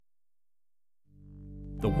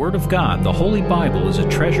The Word of God, the Holy Bible, is a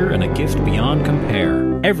treasure and a gift beyond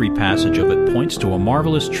compare. Every passage of it points to a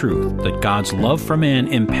marvelous truth that God's love for man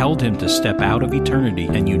impelled him to step out of eternity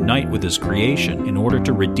and unite with his creation in order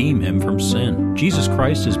to redeem him from sin. Jesus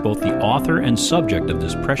Christ is both the author and subject of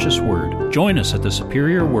this precious Word. Join us at the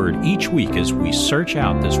Superior Word each week as we search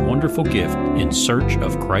out this wonderful gift in search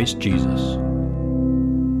of Christ Jesus.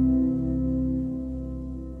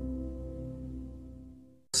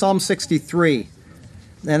 Psalm 63.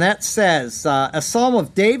 And that says, a psalm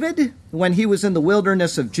of David when he was in the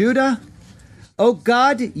wilderness of Judah. O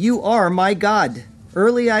God, you are my God.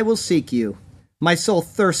 Early I will seek you. My soul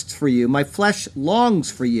thirsts for you. My flesh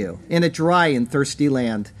longs for you in a dry and thirsty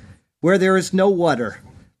land where there is no water.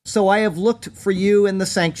 So I have looked for you in the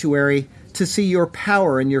sanctuary to see your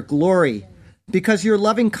power and your glory, because your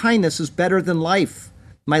loving kindness is better than life.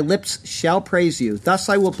 My lips shall praise you. Thus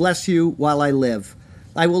I will bless you while I live.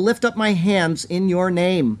 I will lift up my hands in your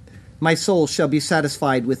name. My soul shall be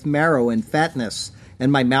satisfied with marrow and fatness,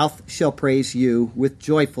 and my mouth shall praise you with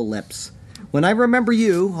joyful lips. When I remember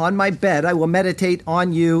you on my bed, I will meditate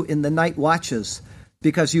on you in the night watches,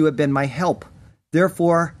 because you have been my help.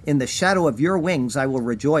 Therefore, in the shadow of your wings I will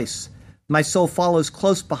rejoice. My soul follows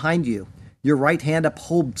close behind you. Your right hand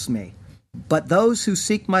upholds me. But those who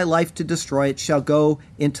seek my life to destroy it shall go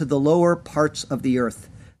into the lower parts of the earth.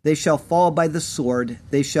 They shall fall by the sword,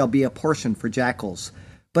 they shall be a portion for jackals.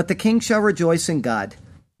 But the king shall rejoice in God.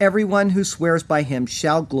 Everyone who swears by him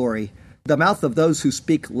shall glory. The mouth of those who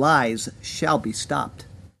speak lies shall be stopped.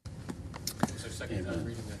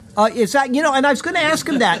 Is that, and I was going to ask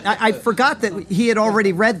him that. I forgot that he had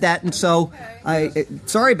already read that, and so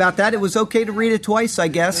sorry about that. It was okay to read it twice, I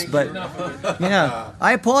guess, but yeah.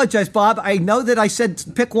 I apologize, Bob. I know that I said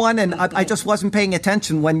pick one, and I just wasn't paying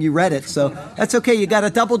attention when you read it, so that's okay. You got a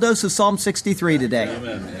double dose of Psalm 63 today.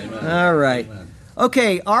 Amen. All right. Amen.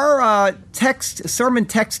 Okay, our sermon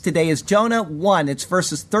text today is Jonah 1. It's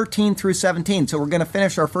verses 13 through 17, so we're going to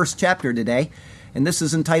finish our first chapter today. And this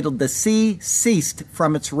is entitled, The Sea Ceased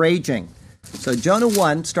from Its Raging. So Jonah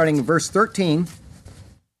 1, starting in verse 13.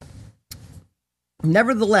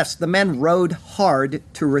 Nevertheless, the men rowed hard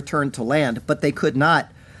to return to land, but they could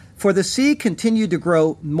not, for the sea continued to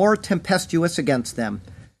grow more tempestuous against them.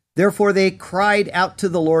 Therefore they cried out to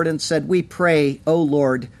the Lord and said, We pray, O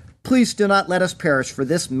Lord, please do not let us perish for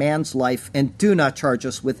this man's life, and do not charge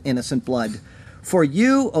us with innocent blood. For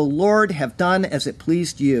you, O Lord, have done as it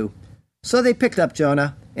pleased you. So they picked up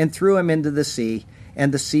Jonah and threw him into the sea,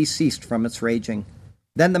 and the sea ceased from its raging.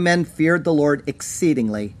 Then the men feared the Lord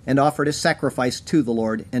exceedingly, and offered a sacrifice to the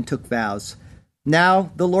Lord, and took vows.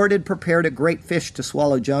 Now the Lord had prepared a great fish to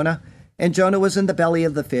swallow Jonah, and Jonah was in the belly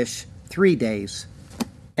of the fish 3 days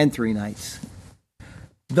and 3 nights.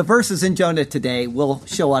 The verses in Jonah today will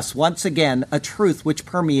show us once again a truth which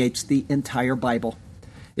permeates the entire Bible.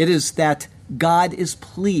 It is that God is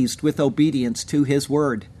pleased with obedience to his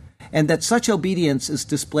word, and that such obedience is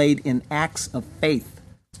displayed in acts of faith.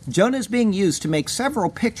 Jonah is being used to make several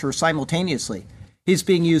pictures simultaneously. He's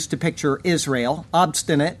being used to picture Israel,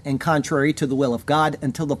 obstinate and contrary to the will of God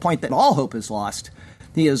until the point that all hope is lost.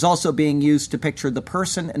 He is also being used to picture the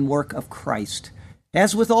person and work of Christ.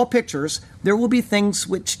 As with all pictures, there will be things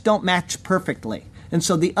which don't match perfectly, and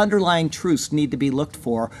so the underlying truths need to be looked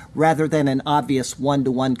for rather than an obvious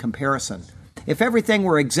one-to-one comparison. If everything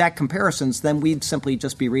were exact comparisons, then we'd simply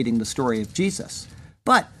just be reading the story of Jesus.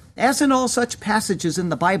 But, as in all such passages in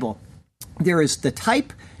the Bible, there is the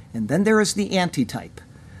type, and then there is the antitype.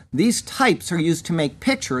 These types are used to make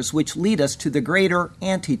pictures which lead us to the greater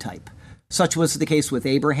antitype. Such was the case with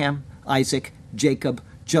Abraham, Isaac, Jacob,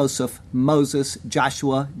 Joseph, Moses,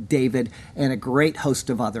 Joshua, David, and a great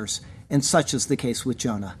host of others. And such is the case with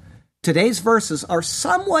Jonah. Today's verses are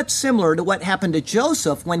somewhat similar to what happened to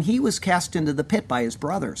Joseph when he was cast into the pit by his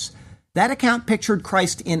brothers. That account pictured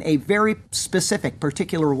Christ in a very specific,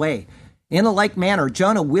 particular way. In a like manner,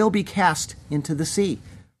 Jonah will be cast into the sea.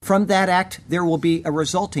 From that act, there will be a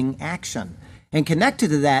resulting action. And connected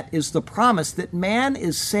to that is the promise that man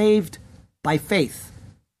is saved by faith.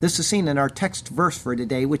 This is seen in our text verse for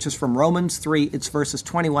today, which is from Romans 3. It's verses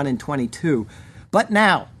 21 and 22. But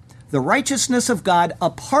now, the righteousness of God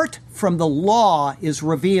apart from the law is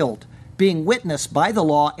revealed, being witnessed by the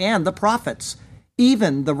law and the prophets,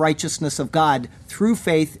 even the righteousness of God through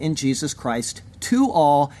faith in Jesus Christ to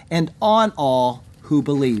all and on all who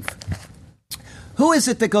believe. Who is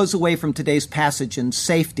it that goes away from today's passage in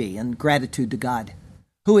safety and gratitude to God?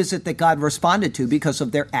 Who is it that God responded to because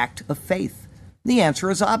of their act of faith? The answer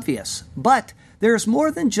is obvious, but there's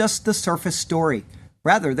more than just the surface story.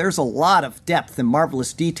 Rather, there's a lot of depth and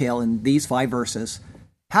marvelous detail in these 5 verses.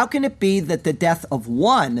 How can it be that the death of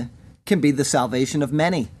one can be the salvation of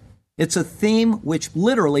many? It's a theme which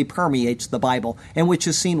literally permeates the Bible and which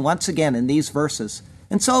is seen once again in these verses.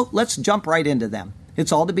 And so let's jump right into them.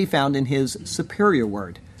 It's all to be found in His superior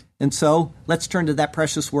word. And so let's turn to that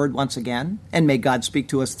precious word once again, and may God speak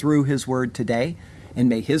to us through His word today, and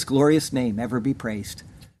may His glorious name ever be praised.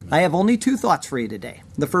 I have only two thoughts for you today.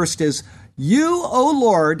 The first is, you, O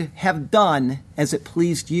Lord, have done as it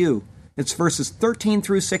pleased you. It's verses 13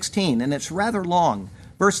 through 16, and it's rather long.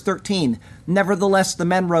 Verse 13, nevertheless the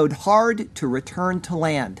men rowed hard to return to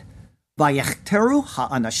land. Vayechteru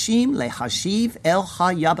ha'anashim lehashiv el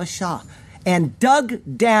ha'yabashah, and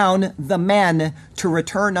dug down the men to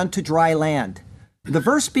return unto dry land. The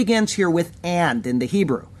verse begins here with and in the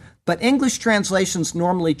Hebrew, but English translations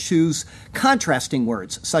normally choose contrasting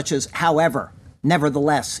words such as however,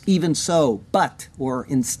 nevertheless, even so, but, or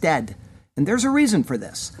instead. And there's a reason for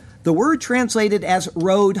this. The word translated as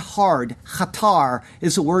rowed hard, chatar,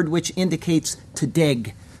 is a word which indicates to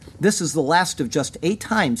dig. This is the last of just 8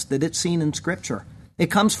 times that it's seen in Scripture.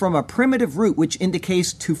 It comes from a primitive root which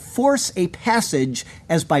indicates to force a passage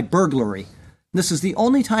as by burglary. This is the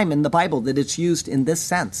only time in the Bible that it's used in this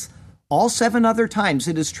sense. All 7 other times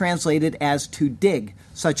it is translated as to dig,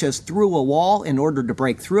 such as through a wall in order to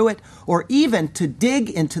break through it, or even to dig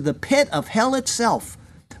into the pit of hell itself.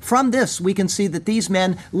 From this, we can see that these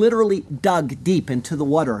men literally dug deep into the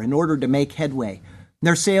water in order to make headway.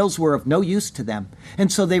 Their sails were of no use to them,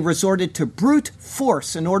 and so they resorted to brute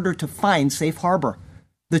force in order to find safe harbor.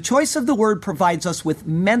 The choice of the word provides us with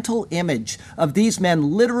mental image of these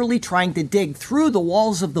men literally trying to dig through the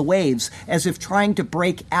walls of the waves as if trying to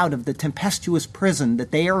break out of the tempestuous prison that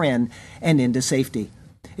they are in and into safety.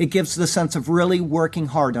 It gives the sense of really working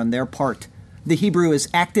hard on their part. The Hebrew is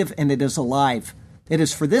active and it is alive. It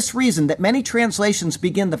is for this reason that many translations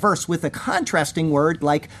begin the verse with a contrasting word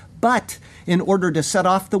like but in order to set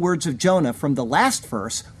off the words of Jonah from the last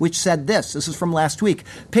verse, which said this. This is from last week.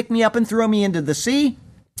 Pick me up and throw me into the sea.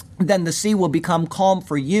 Then the sea will become calm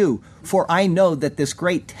for you, for I know that this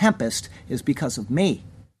great tempest is because of me.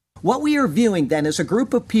 What we are viewing then is a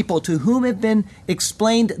group of people to whom have been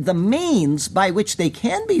explained the means by which they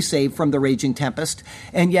can be saved from the raging tempest,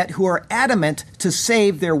 and yet who are adamant to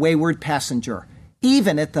save their wayward passenger,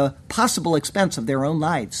 even at the possible expense of their own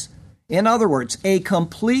lives. In other words, a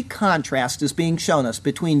complete contrast is being shown us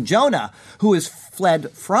between Jonah, who has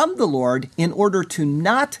fled from the Lord in order to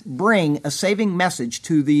not bring a saving message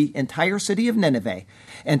to the entire city of Nineveh,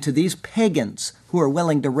 and to these pagans who are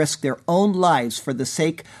willing to risk their own lives for the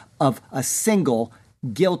sake of a single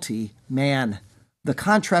guilty man. The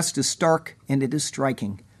contrast is stark and it is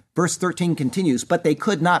striking. Verse 13 continues, but they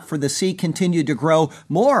could not, for the sea continued to grow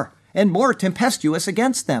more and more tempestuous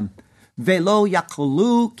against them. Velo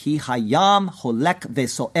yakolu ki hayam holek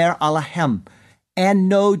vesoer alahem. And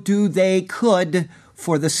no do they could,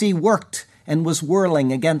 for the sea worked and was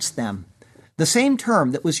whirling against them. The same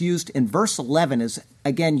term that was used in verse 11 is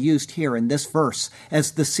again used here in this verse,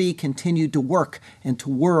 as the sea continued to work and to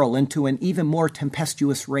whirl into an even more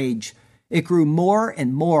tempestuous rage. It grew more,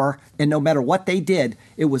 and no matter what they did,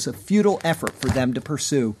 it was a futile effort for them to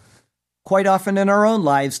pursue. Quite often in our own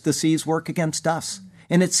lives, the seas work against us.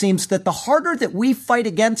 And it seems that the harder that we fight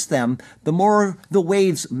against them, the more the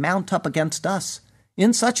waves mount up against us.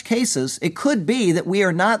 In such cases, it could be that we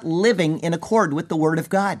are not living in accord with the Word of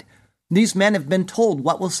God. These men have been told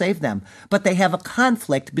what will save them, but they have a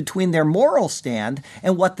conflict between their moral stand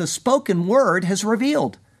and what the spoken Word has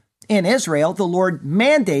revealed. In Israel, the Lord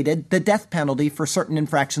mandated the death penalty for certain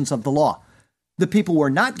infractions of the law. The people were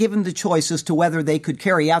not given the choice as to whether they could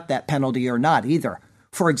carry out that penalty or not either.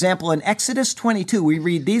 For example, in Exodus 22, we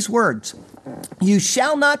read these words, "You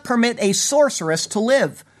shall not permit a sorceress to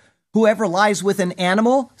live. Whoever lies with an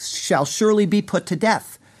animal shall surely be put to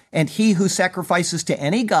death. And he who sacrifices to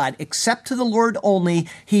any god except to the Lord only,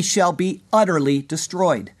 he shall be utterly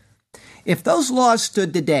destroyed." If those laws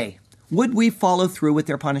stood today, would we follow through with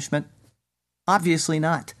their punishment? Obviously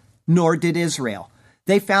not. Nor did Israel.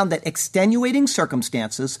 They found that extenuating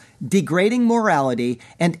circumstances, degrading morality,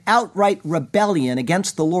 and outright rebellion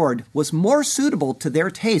against the Lord was more suitable to their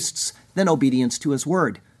tastes than obedience to His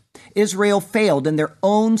word. Israel failed in their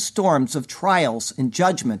own storms of trials and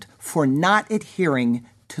judgment for not adhering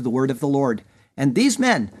to the word of the Lord. And these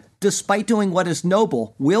men, despite doing what is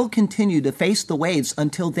noble, will continue to face the waves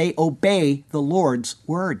until they obey the Lord's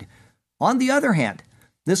word. On the other hand,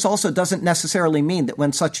 this also doesn't necessarily mean that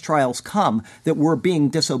when such trials come, that we're being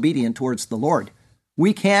disobedient towards the Lord.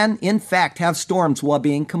 We can, in fact, have storms while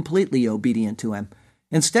being completely obedient to Him.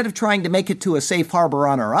 Instead of trying to make it to a safe harbor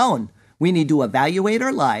on our own, We need to evaluate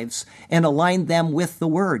our lives and align them with the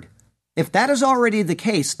Word. If that is already the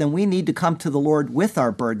case, then we need to come to the Lord with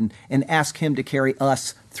our burden and ask Him to carry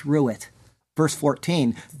us through it. Verse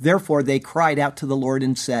 14, therefore they cried out to the Lord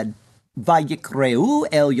and said, Vayikreu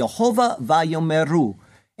el Yehovah vayomeru,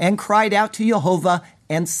 and cried out to Jehovah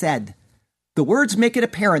and said. The words make it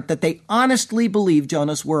apparent that they honestly believe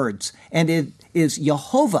Jonah's words, and it is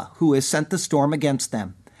Jehovah who has sent the storm against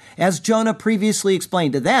them. As Jonah previously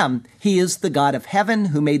explained to them, he is the God of heaven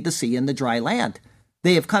who made the sea and the dry land.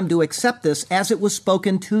 They have come to accept this as it was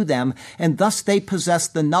spoken to them, and thus they possess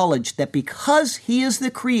the knowledge that because he is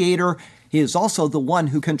the creator, he is also the one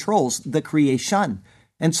who controls the creation.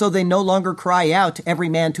 And so they no longer cry out, every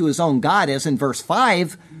man to his own God, as in verse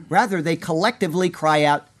 5. Rather, they collectively cry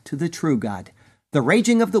out to the true God. The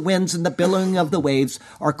raging of the winds and the billowing of the waves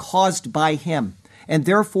are caused by him. And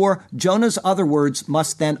therefore, Jonah's other words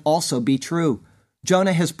must then also be true.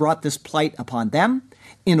 Jonah has brought this plight upon them.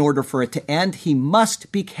 In order for it to end, he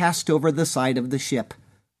must be cast over the side of the ship.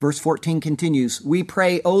 Verse 14 continues, we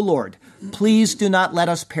pray, O Lord, please do not let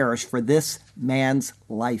us perish for this man's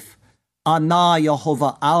life. Ana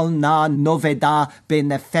Yehovah al na noveda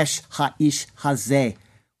benefesh ha'ish hazeh.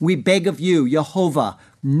 We beg of you, Jehovah,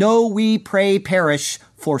 no we pray perish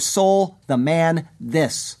for soul the man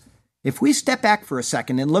this. If we step back for a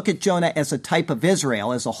second and look at Jonah as a type of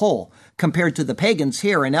Israel as a whole, compared to the pagans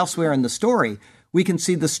here and elsewhere in the story, we can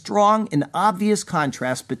see the strong and obvious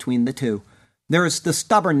contrast between the two. There is the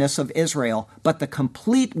stubbornness of Israel, but the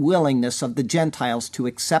complete willingness of the Gentiles to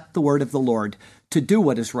accept the word of the Lord, to do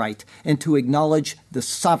what is right, and to acknowledge the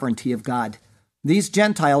sovereignty of God. These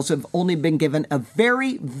Gentiles have only been given a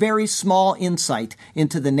very, very small insight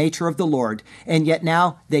into the nature of the Lord, and yet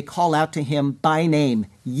now they call out to him by name,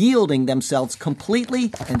 yielding themselves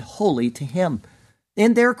completely and wholly to him.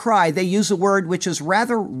 In their cry, they use a word which is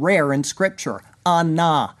rather rare in Scripture,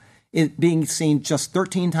 anah, it being seen just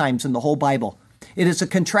 13 times in the whole Bible. It is a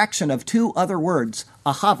contraction of two other words,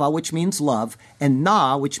 ahava, which means love, and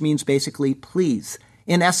na, which means basically please.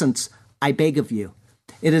 In essence, I beg of you.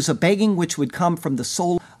 It is a begging which would come from the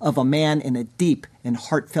soul of a man in a deep and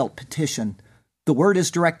heartfelt petition. The word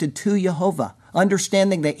is directed to Jehovah,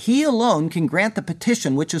 understanding that he alone can grant the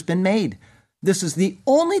petition which has been made. This is the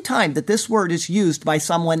only time that this word is used by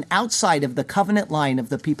someone outside of the covenant line of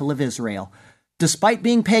the people of Israel. Despite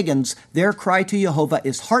being pagans, their cry to Jehovah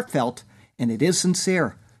is heartfelt and it is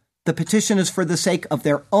sincere. The petition is for the sake of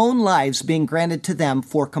their own lives being granted to them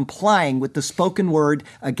for complying with the spoken word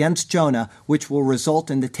against Jonah, which will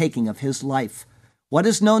result in the taking of his life. What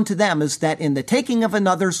is known to them is that in the taking of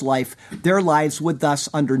another's life, their lives would thus,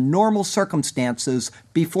 under normal circumstances,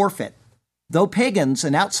 be forfeit. Though pagans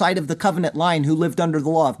and outside of the covenant line who lived under the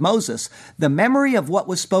law of Moses, the memory of what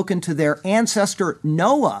was spoken to their ancestor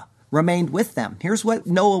Noah remained with them. Here's what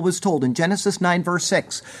Noah was told in Genesis 9, verse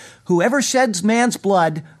 6. Whoever sheds man's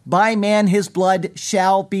blood, by man his blood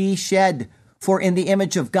shall be shed. For in the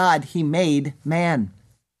image of God he made man.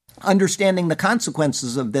 Understanding the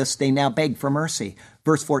consequences of this, they now beg for mercy.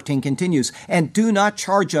 Verse 14 continues, and do not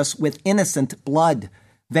charge us with innocent blood.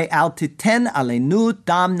 Ve'al titen alenu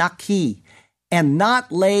dam naki, and not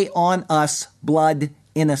lay on us blood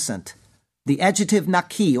innocent. The adjective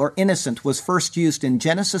naki, or innocent, was first used in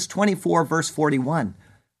Genesis 24, verse 41.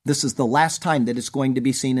 This is the last time that it's going to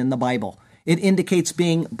be seen in the Bible. It indicates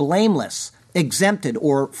being blameless, exempted,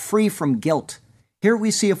 or free from guilt. Here we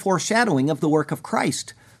see a foreshadowing of the work of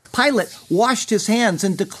Christ. Pilate washed his hands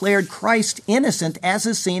and declared Christ innocent, as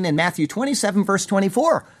is seen in Matthew 27, verse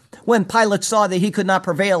 24. When Pilate saw that he could not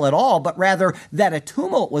prevail at all, but rather that a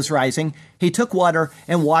tumult was rising, he took water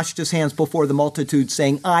and washed his hands before the multitude,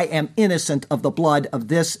 saying, I am innocent of the blood of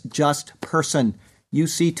this just person. You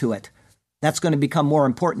see to it. That's going to become more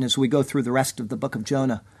important as we go through the rest of the book of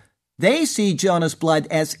Jonah. They see Jonah's blood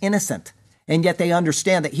as innocent, and yet they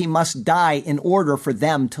understand that he must die in order for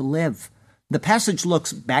them to live. The passage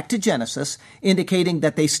looks back to Genesis, indicating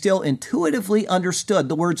that they still intuitively understood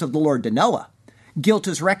the words of the Lord to Noah. Guilt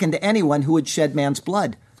is reckoned to anyone who would shed man's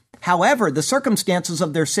blood. However, the circumstances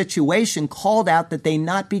of their situation called out that they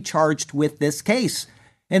not be charged with this case.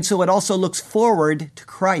 And so it also looks forward to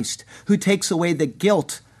Christ, who takes away the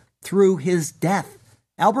guilt through his death.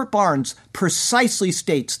 Albert Barnes precisely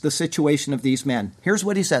states the situation of these men. Here's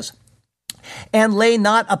what he says. And lay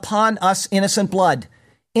not upon us innocent blood,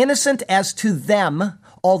 innocent as to them,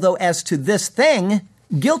 although as to this thing,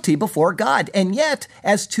 guilty before God, and yet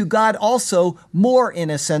as to God also more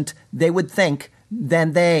innocent, they would think,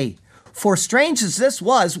 than they. For strange as this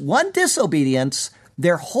was, one disobedience,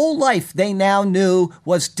 their whole life they now knew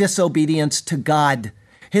was disobedience to God.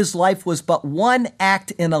 His life was but one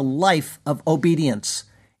act in a life of obedience.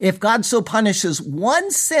 If God so punishes one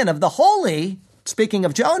sin of the holy, speaking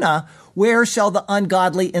of Jonah, where shall the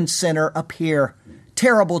ungodly and sinner appear?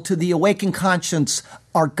 Terrible to the awakened conscience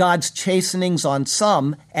are God's chastenings on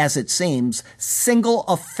some, as it seems, single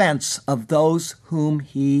offense of those whom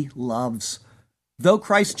he loves. Though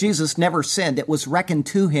Christ Jesus never sinned, it was reckoned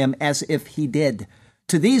to him as if he did.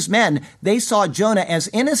 To these men, they saw Jonah as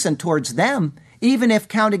innocent towards them, even if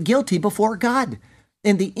counted guilty before God.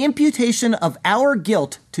 In the imputation of our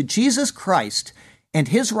guilt to Jesus Christ and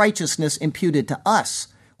his righteousness imputed to us,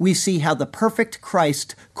 we see how the perfect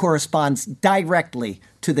Christ corresponds directly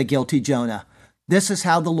to the guilty Jonah. This is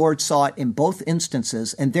how the Lord saw it in both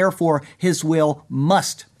instances, and therefore his will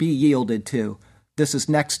must be yielded to. This is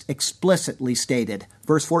next explicitly stated.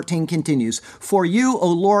 Verse 14 continues, "For you,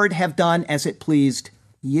 O Lord, have done as it pleased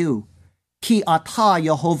you. Ki ata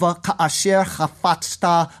Yehovah ka'asher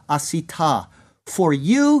chafatzta asita. For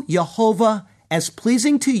you, Yehovah, as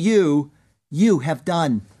pleasing to you, you have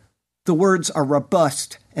done." The words are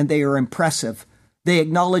robust and they are impressive. They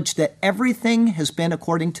acknowledge that everything has been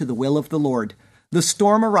according to the will of the Lord. The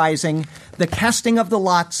storm arising, the casting of the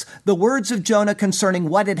lots, the words of Jonah concerning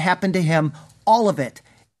what had happened to him, all of it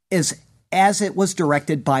is as it was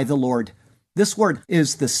directed by the Lord. This word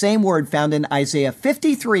is the same word found in Isaiah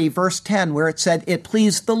 53, verse 10, where it said, "It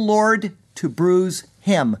pleased the Lord to bruise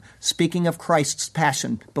him," speaking of Christ's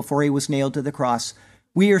passion before he was nailed to the cross.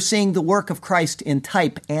 We are seeing the work of Christ in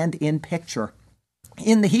type and in picture.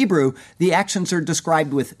 In the Hebrew, the actions are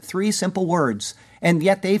described with three simple words, and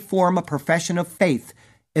yet they form a profession of faith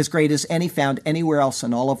as great as any found anywhere else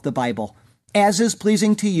in all of the Bible. As is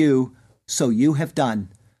pleasing to you, so you have done.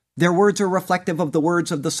 Their words are reflective of the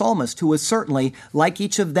words of the psalmist, who was certainly, like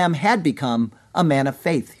each of them had become, a man of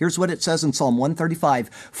faith. Here's what it says in Psalm 135,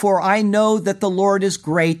 "For I know that the Lord is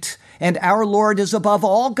great, and our Lord is above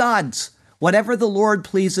all gods. Whatever the Lord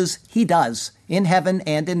pleases, he does, in heaven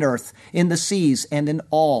and in earth, in the seas and in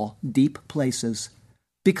all deep places."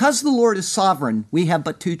 Because the Lord is sovereign, we have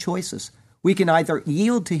but two choices. We can either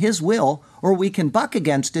yield to his will, or we can buck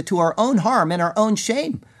against it to our own harm and our own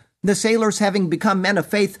shame. The sailors, having become men of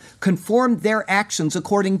faith, conformed their actions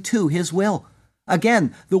according to his will.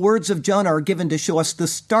 Again, the words of Jonah are given to show us the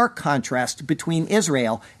stark contrast between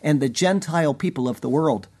Israel and the Gentile people of the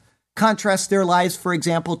world. Contrast their lives, for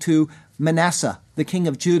example, to Manasseh, the king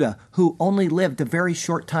of Judah, who only lived a very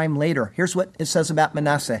short time later. Here's what it says about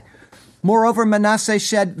Manasseh. "Moreover, Manasseh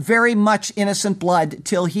shed very much innocent blood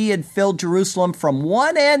till he had filled Jerusalem from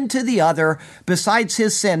one end to the other, besides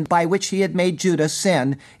his sin by which he had made Judah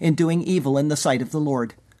sin in doing evil in the sight of the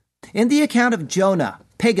Lord." In the account of Jonah,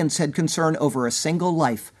 pagans had concern over a single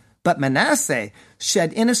life, but Manasseh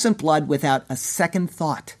shed innocent blood without a second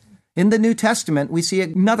thought. In the New Testament, we see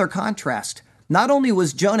another contrast. Not only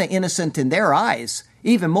was Jonah innocent in their eyes,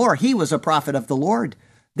 even more, he was a prophet of the Lord.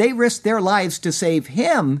 They risked their lives to save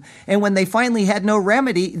him, and when they finally had no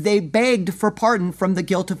remedy, they begged for pardon from the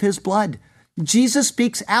guilt of his blood. Jesus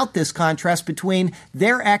speaks out this contrast between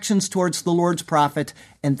their actions towards the Lord's prophet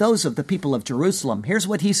and those of the people of Jerusalem. Here's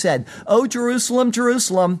what he said, "O Jerusalem,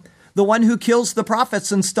 Jerusalem, the one who kills the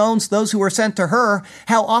prophets and stones those who are sent to her,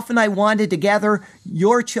 how often I wanted to gather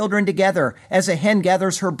your children together as a hen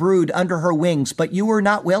gathers her brood under her wings, but you were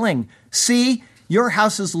not willing. See, your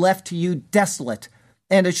house is left to you desolate.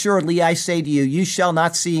 And assuredly I say to you, you shall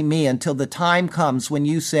not see me until the time comes when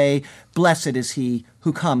you say, blessed is he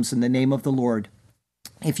who comes in the name of the Lord."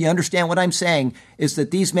 If you understand what I'm saying, is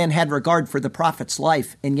that these men had regard for the prophet's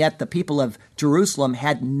life, and yet the people of Jerusalem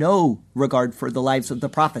had no regard for the lives of the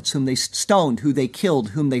prophets, whom they stoned, who they killed,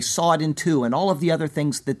 whom they sawed in two, and all of the other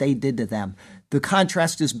things that they did to them. The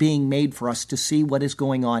contrast is being made for us to see what is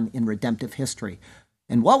going on in redemptive history.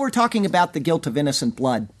 And while we're talking about the guilt of innocent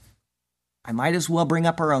blood, I might as well bring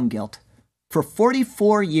up our own guilt. For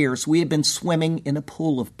 44 years, we have been swimming in a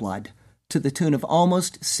pool of blood, to the tune of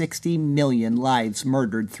almost 60 million lives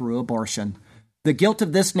murdered through abortion. The guilt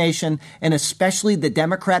of this nation, and especially the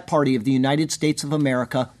Democrat Party of the United States of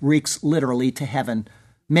America, reeks literally to heaven.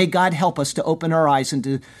 May God help us to open our eyes and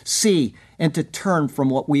to see and to turn from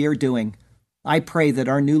what we are doing. I pray that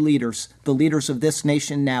our new leaders, the leaders of this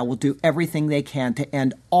nation now, will do everything they can to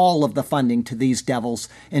end all of the funding to these devils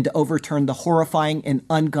and to overturn the horrifying and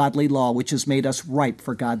ungodly law which has made us ripe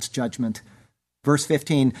for God's judgment. Verse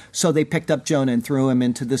 15, "So they picked up Jonah and threw him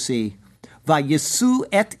into the sea. Vayisu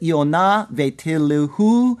et Yonah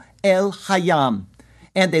vetiluhu el hayam.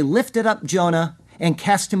 And they lifted up Jonah and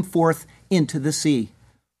cast him forth into the sea."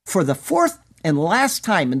 For the fourth and last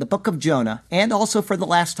time in the book of Jonah, and also for the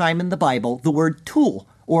last time in the Bible, the word tool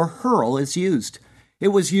or hurl is used. It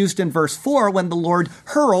was used in verse 4 when the Lord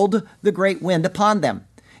hurled the great wind upon them.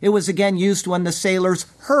 It was again used when the sailors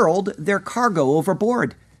hurled their cargo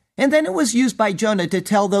overboard. And then it was used by Jonah to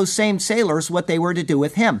tell those same sailors what they were to do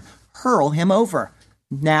with him, hurl him over.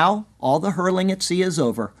 Now, all the hurling at sea is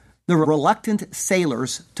over. The reluctant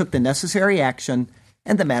sailors took the necessary action,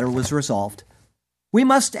 and the matter was resolved. We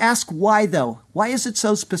must ask why, though. Why is it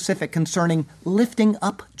so specific concerning lifting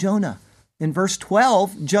up Jonah? In verse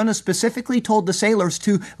 12, Jonah specifically told the sailors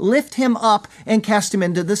to lift him up and cast him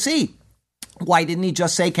into the sea. Why didn't he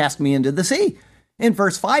just say, cast me into the sea? In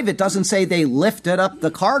verse 5, it doesn't say they lifted up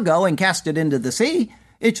the cargo and cast it into the sea.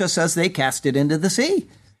 It just says they cast it into the sea.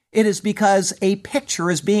 It is because a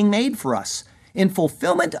picture is being made for us. In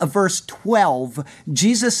fulfillment of verse 12,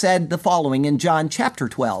 Jesus said the following in John chapter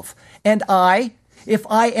 12, "And I, if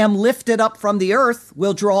I am lifted up from the earth,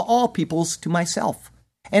 will draw all peoples to myself."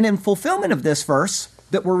 And in fulfillment of this verse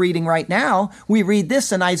that we're reading right now, we read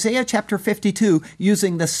this in Isaiah chapter 52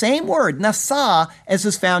 using the same word, nasa, as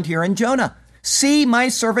is found here in Jonah. "See, my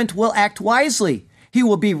servant will act wisely. He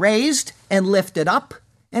will be raised and lifted up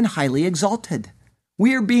and highly exalted."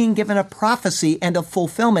 We are being given a prophecy and a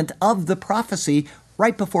fulfillment of the prophecy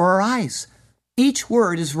right before our eyes. Each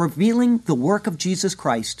word is revealing the work of Jesus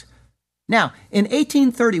Christ. Now, in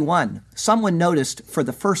 1831, someone noticed for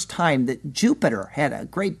the first time that Jupiter had a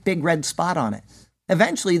great big red spot on it.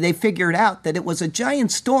 Eventually, they figured out that it was a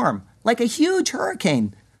giant storm, like a huge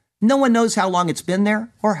hurricane. No one knows how long it's been there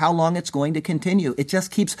or how long it's going to continue. It just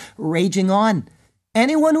keeps raging on.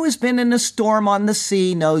 Anyone who has been in a storm on the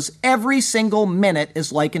sea knows every single minute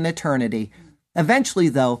is like an eternity. Eventually,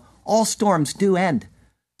 though, all storms do end.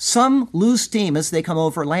 Some lose steam as they come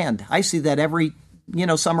over land. I see that every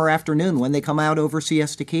summer afternoon when they come out over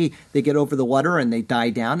Siesta Key. They get over the water and they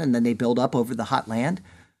die down and then they build up over the hot land.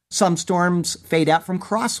 Some storms fade out from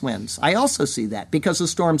crosswinds. I also see that because the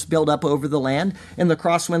storms build up over the land and the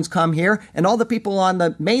crosswinds come here and all the people on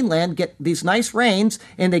the mainland get these nice rains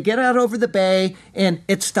and they get out over the bay and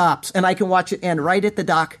it stops and I can watch it end right at the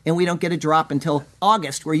dock and we don't get a drop until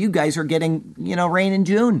August where you guys are getting, rain in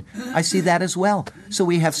June. I see that as well. So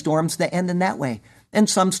we have storms that end in that way. And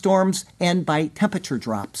some storms end by temperature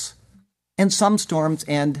drops. And some storms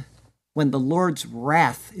end when the Lord's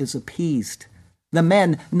wrath is appeased. The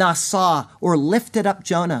men nasa, or lifted up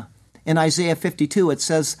Jonah. In Isaiah 52, it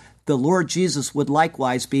says the Lord Jesus would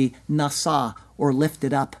likewise be nasa, or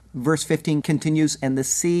lifted up. Verse 15 continues, "And the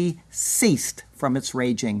sea ceased from its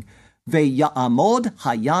raging. Ve'ya'amod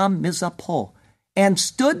hayam mizapo, and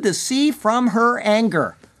stood the sea from her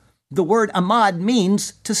anger." The word amad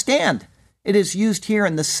means to stand. It is used here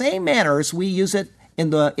in the same manner as we use it in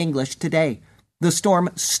the English today. The storm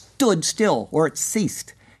stood still, or it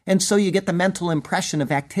ceased. And so you get the mental impression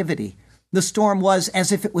of activity. The storm was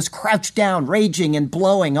as if it was crouched down, raging and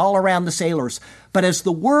blowing all around the sailors. But as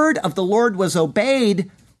the word of the Lord was obeyed,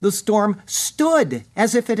 the storm stood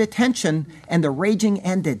as if at attention, and the raging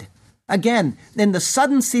ended. Again, in the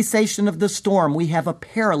sudden cessation of the storm, we have a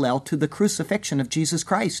parallel to the crucifixion of Jesus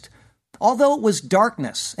Christ. Although it was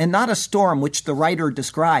darkness and not a storm which the writer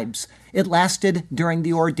describes, it lasted during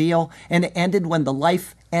the ordeal, and it ended when the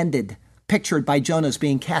life ended, pictured by Jonah's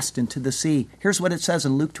being cast into the sea. Here's what it says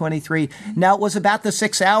in Luke 23. "Now it was about the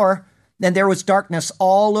 6th hour, and there was darkness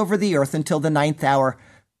all over the earth until the 9th hour.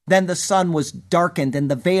 Then the sun was darkened, and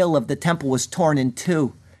the veil of the temple was torn in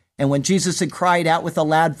two. And when Jesus had cried out with a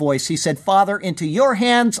loud voice, he said, 'Father, into your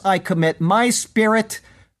hands I commit my spirit.'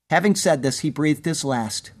 Having said this, he breathed his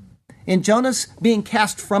last." In Jonah's being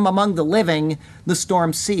cast from among the living, the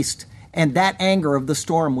storm ceased, and that anger of the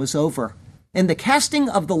storm was over. In the casting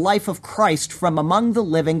of the life of Christ from among the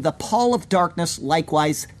living, the pall of darkness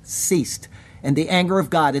likewise ceased, and the anger of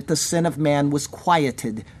God at the sin of man was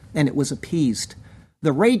quieted, and it was appeased.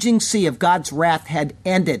 The raging sea of God's wrath had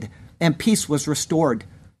ended, and peace was restored.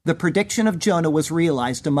 The prediction of Jonah was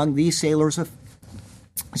realized among these sailors of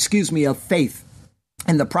faith.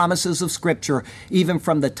 And the promises of Scripture, even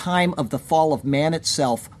from the time of the fall of man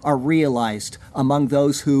itself, are realized among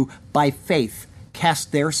those who, by faith,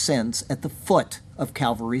 cast their sins at the foot of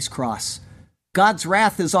Calvary's cross. God's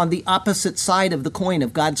wrath is on the opposite side of the coin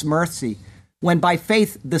of God's mercy. When by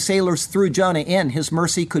faith the sailors threw Jonah in, his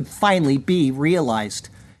mercy could finally be realized.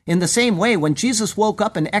 In the same way, when Jesus woke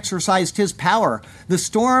up and exercised his power, the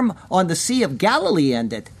storm on the Sea of Galilee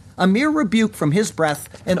ended. A mere rebuke from his breath,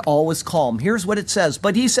 and all was calm. Here's what it says.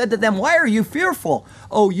 "But he said to them, 'Why are you fearful,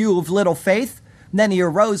 O you of little faith?' Then he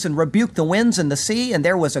arose and rebuked the winds and the sea, and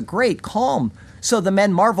there was a great calm. So the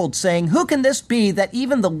men marveled, saying, 'Who can this be, that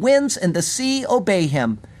even the winds and the sea obey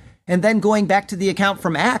him?'" And then going back to the account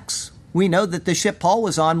from Acts, we know that the ship Paul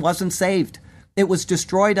was on wasn't saved. It was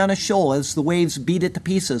destroyed on a shoal as the waves beat it to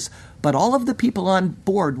pieces, but all of the people on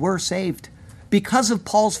board were saved. Because of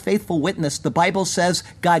Paul's faithful witness, the Bible says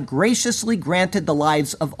God graciously granted the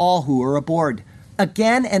lives of all who were aboard.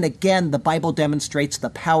 Again and again, the Bible demonstrates the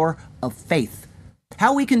power of faith.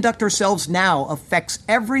 How we conduct ourselves now affects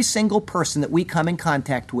every single person that we come in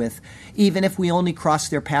contact with, even if we only cross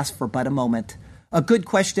their path for but a moment. A good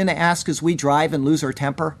question to ask as we drive and lose our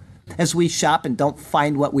temper, as we shop and don't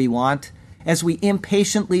find what we want, as we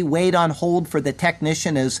impatiently wait on hold for the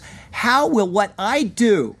technician is, how will what I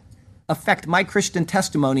do affect my Christian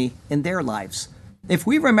testimony in their lives? If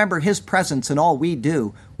we remember His presence in all we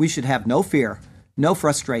do, we should have no fear, no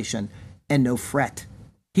frustration, and no fret.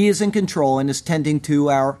 He is in control and is tending to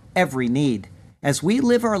our every need. As we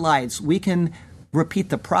live our lives, we can repeat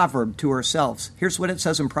the proverb to ourselves. Here's what it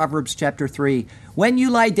says in Proverbs chapter 3. When you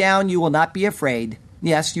lie down, you will not be afraid.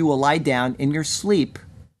 Yes, you will lie down, and your sleep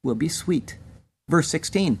will be sweet. Verse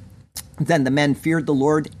 16. Then the men feared the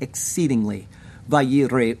Lord exceedingly.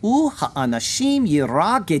 Vayireu ha'anashim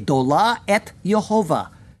yira gedola et Yehovah.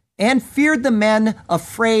 And feared the men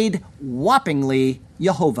afraid whoppingly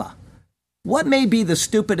Yehovah. What may be the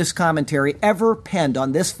stupidest commentary ever penned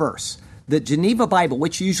on this verse? The Geneva Bible,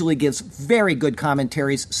 which usually gives very good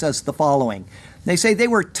commentaries, says the following. They say they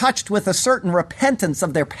were touched with a certain repentance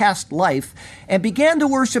of their past life and began to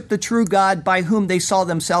worship the true God by whom they saw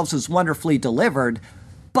themselves as wonderfully delivered.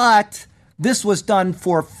 But this was done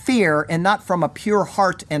for fear and not from a pure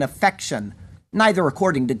heart and affection, neither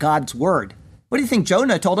according to God's word. What do you think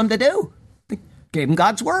Jonah told them to do? They gave him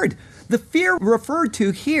God's word. The fear referred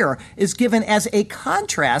to here is given as a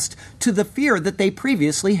contrast to the fear that they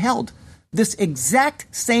previously held. This exact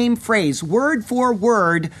same phrase, word for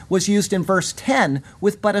word, was used in verse 10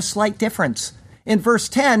 with but a slight difference. In verse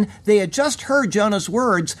 10, they had just heard Jonah's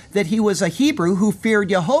words that he was a Hebrew who feared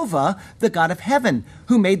Jehovah, the God of heaven,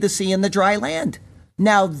 who made the sea and the dry land.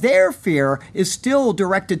 Now their fear is still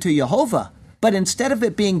directed to Jehovah, but instead of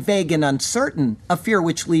it being vague and uncertain, a fear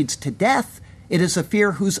which leads to death, it is a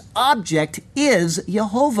fear whose object is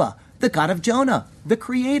Jehovah, the God of Jonah, the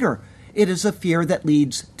Creator. It is a fear that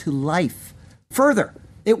leads to life. Further,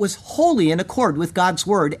 it was wholly in accord with God's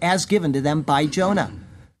word as given to them by Jonah.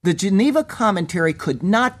 The Geneva commentary could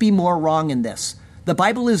not be more wrong in this. The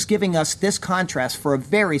Bible is giving us this contrast for a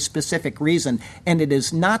very specific reason, and it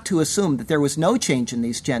is not to assume that there was no change in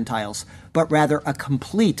these Gentiles, but rather a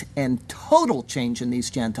complete and total change in these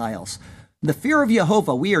Gentiles. The fear of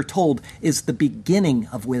Jehovah, we are told, is the beginning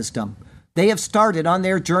of wisdom. They have started on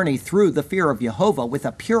their journey through the fear of Jehovah with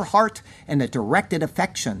a pure heart and a directed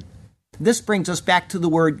affection. This brings us back to the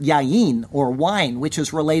word yain, or wine, which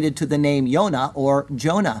is related to the name Yonah, or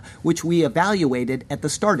Jonah, which we evaluated at the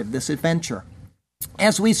start of this adventure.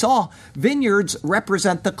 As we saw, vineyards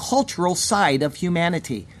represent the cultural side of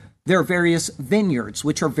humanity. There are various vineyards,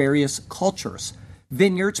 which are various cultures.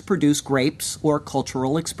 Vineyards produce grapes or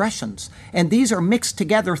cultural expressions, and these are mixed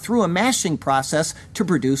together through a mashing process to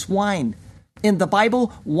produce wine. In the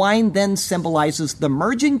Bible, wine then symbolizes the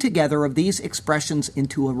merging together of these expressions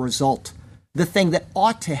into a result. The thing that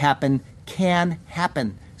ought to happen can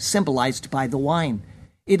happen, symbolized by the wine.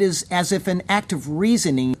 It is as if an act of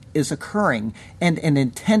reasoning is occurring and an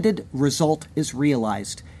intended result is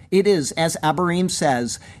realized. It is, as Abarim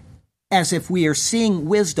says, as if we are seeing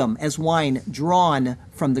wisdom as wine drawn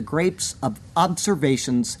from the grapes of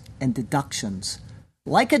observations and deductions.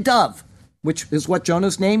 Like a dove, which is what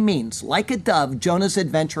Jonah's name means, like a dove, Jonah's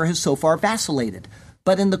adventure has so far vacillated.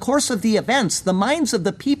 But in the course of the events, the minds of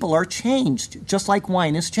the people are changed, just like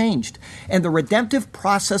wine is changed, and the redemptive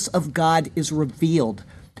process of God is revealed.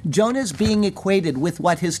 Jonah is being equated with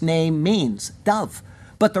what his name means, dove.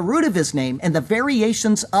 But the root of his name and the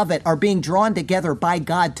variations of it are being drawn together by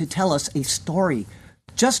God to tell us a story.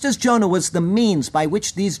 Just as Jonah was the means by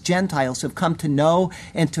which these Gentiles have come to know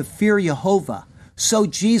and to fear Jehovah, so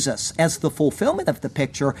Jesus, as the fulfillment of the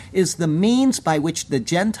picture, is the means by which the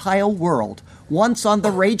Gentile world, once on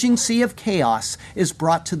the raging sea of chaos, is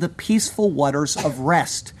brought to the peaceful waters of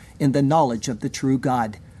rest in the knowledge of the true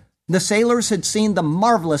God. The sailors had seen the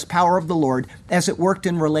marvelous power of the Lord as it worked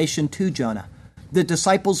in relation to Jonah. The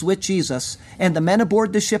disciples with Jesus and the men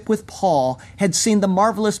aboard the ship with Paul had seen the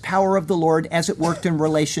marvelous power of the Lord as it worked in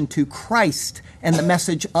relation to Christ and the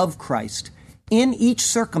message of Christ. In each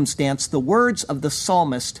circumstance, the words of the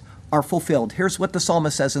psalmist are fulfilled. Here's what the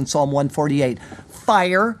psalmist says in Psalm 148.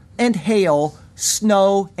 Fire and hail,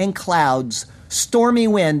 snow and clouds, stormy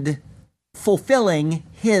wind, fulfilling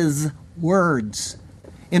his words.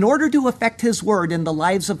 In order to effect his word in the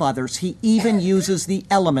lives of others, he even uses the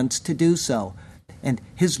elements to do so. And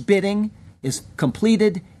his bidding is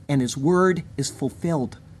completed and his word is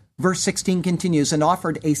fulfilled. Verse 16 continues, and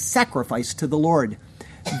offered a sacrifice to the Lord.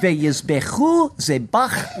 Veyizbechu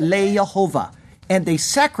zebach leYehovah. And they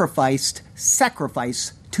sacrificed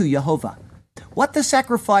sacrifice to Jehovah. What the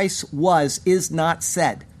sacrifice was is not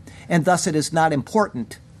said, and thus it is not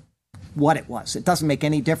important what it was. It doesn't make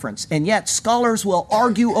any difference. And yet scholars will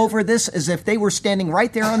argue over this as if they were standing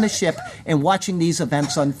right there on the ship and watching these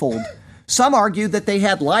events unfold. Some argue that they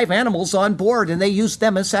had live animals on board and they used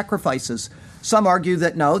them as sacrifices. Some argue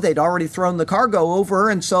that no, they'd already thrown the cargo over,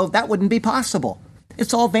 and so that wouldn't be possible.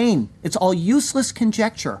 It's all vain. It's all useless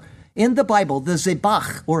conjecture. In the Bible, the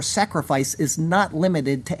zebach, or sacrifice, is not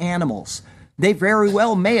limited to animals. They very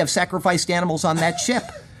well may have sacrificed animals on that ship,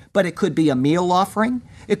 but it could be a meal offering.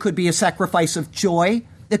 It could be a sacrifice of joy.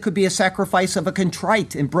 It could be a sacrifice of a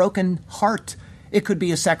contrite and broken heart. It could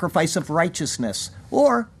be a sacrifice of righteousness,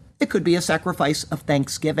 or it could be a sacrifice of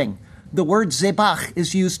thanksgiving. The word zebach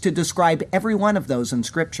is used to describe every one of those in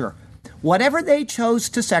Scripture. Whatever they chose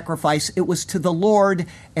to sacrifice, it was to the Lord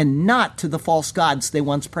and not to the false gods they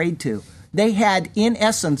once prayed to. They had, in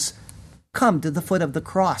essence, come to the foot of the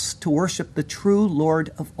cross to worship the true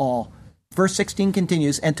Lord of all. Verse 16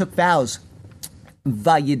 continues, and took vows.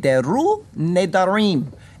 Vayideru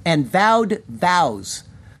nedarim, and vowed vows.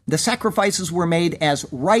 The sacrifices were made as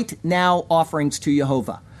right now offerings to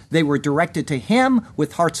Jehovah. They were directed to him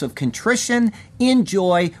with hearts of contrition, in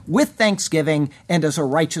joy, with thanksgiving, and as a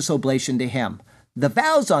righteous oblation to him. The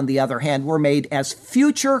vows, on the other hand, were made as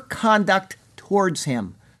future conduct towards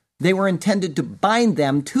him. They were intended to bind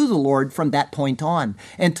them to the Lord from that point on,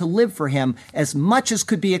 and to live for him as much as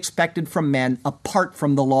could be expected from men apart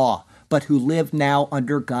from the law, but who live now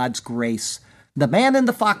under God's grace. The man in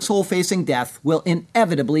the foxhole facing death will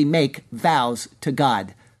inevitably make vows to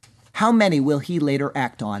God. How many will he later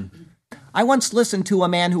act on? I once listened to a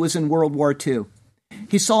man who was in World War II.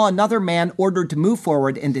 He saw another man ordered to move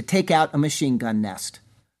forward and to take out a machine gun nest.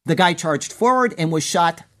 The guy charged forward and was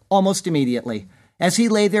shot almost immediately. As he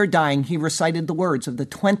lay there dying, he recited the words of the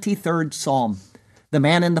 23rd Psalm. The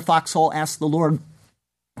man in the foxhole asked the Lord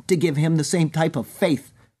to give him the same type of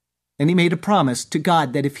faith, and he made a promise to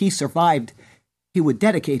God that if he survived, he would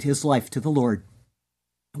dedicate his life to the Lord.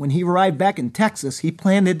 When he arrived back in Texas, he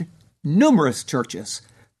planted numerous churches,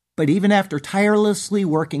 but even after tirelessly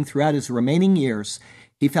working throughout his remaining years,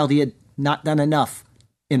 he felt he had not done enough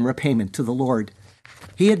in repayment to the Lord.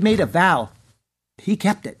 He had made a vow. He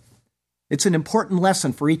kept it. It's an important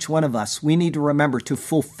lesson for each one of us. We need to remember to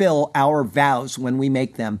fulfill our vows when we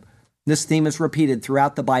make them. This theme is repeated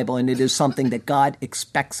throughout the Bible, and it is something that God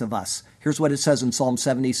expects of us. Here's what it says in Psalm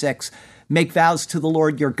 76. Make vows to the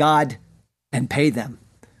Lord your God and pay them.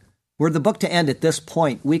 Were the book to end at this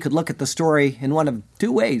point, we could look at the story in one of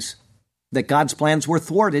two ways. That God's plans were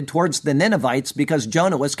thwarted towards the Ninevites because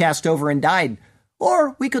Jonah was cast over and died.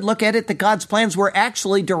 Or we could look at it that God's plans were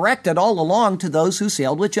actually directed all along to those who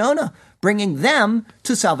sailed with Jonah, bringing them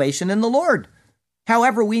to salvation in the Lord.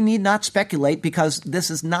 However, we need not speculate because this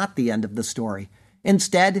is not the end of the story.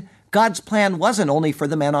 Instead, God's plan wasn't only for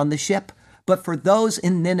the men on the ship, but for those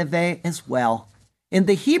in Nineveh as well. In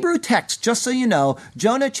the Hebrew text, just so you know,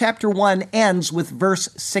 Jonah chapter 1 ends with verse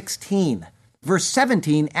 16. Verse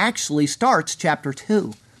 17 actually starts chapter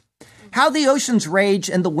 2. How the oceans rage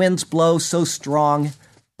and the winds blow so strong.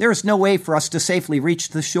 There is no way for us to safely reach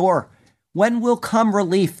the shore. When will come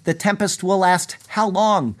relief? The tempest will last how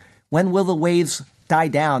long? When will the waves die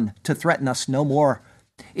down to threaten us no more?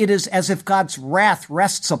 It is as if God's wrath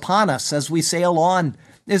rests upon us as we sail on.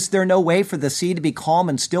 Is there no way for the sea to be calm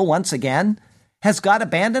and still once again? Has God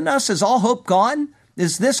abandoned us? Is all hope gone?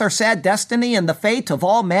 Is this our sad destiny and the fate of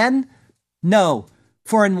all men? No,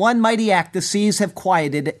 for in one mighty act the seas have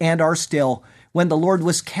quieted and are still. When the Lord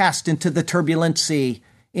was cast into the turbulent sea,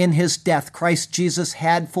 in his death Christ Jesus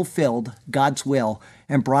had fulfilled God's will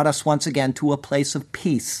and brought us once again to a place of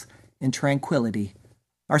peace and tranquility.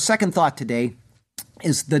 Our second thought today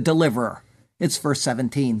is the deliverer. It's verse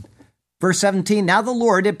 17. Verse 17, now the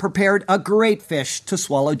Lord had prepared a great fish to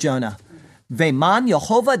swallow Jonah. Veman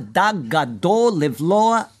Yehovah dag gadol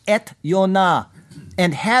livloa et Yonah,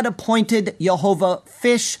 and had appointed Yehovah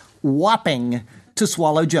fish whopping to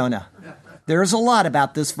swallow Jonah. There is a lot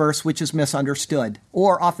about this verse which is misunderstood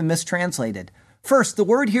or often mistranslated. First, the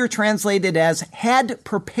word here translated as had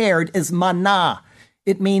prepared is manah.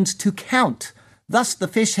 It means to count. Thus, the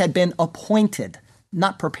fish had been appointed,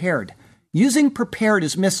 not prepared. Using prepared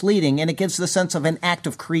is misleading, and it gives the sense of an act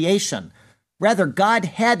of creation. Rather, God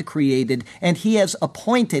had created, and he has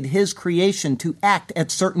appointed his creation to act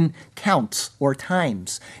at certain counts or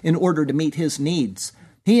times in order to meet his needs.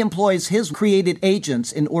 He employs his created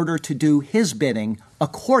agents in order to do his bidding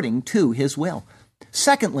according to his will.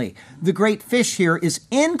 Secondly, the great fish here is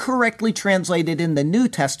incorrectly translated in the New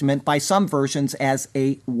Testament by some versions as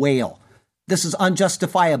a whale. This is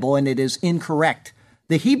unjustifiable and it is incorrect.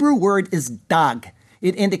 The Hebrew word is dag.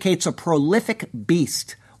 It indicates a prolific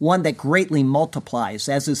beast, one that greatly multiplies,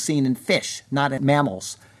 as is seen in fish, not in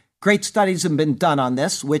mammals. Great studies have been done on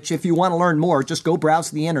this, which if you want to learn more, just go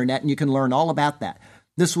browse the internet and you can learn all about that.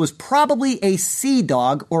 This was probably a sea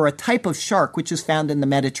dog or a type of shark which is found in the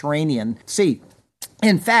Mediterranean Sea.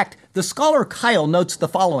 In fact, the scholar Kyle notes the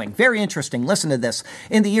following. Very interesting. Listen to this.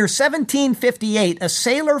 In the year 1758, a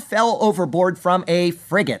sailor fell overboard from a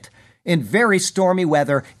frigate in very stormy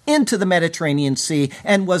weather into the Mediterranean Sea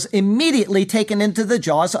and was immediately taken into the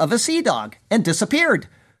jaws of a sea dog and disappeared.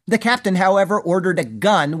 The captain, however, ordered a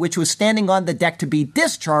gun which was standing on the deck to be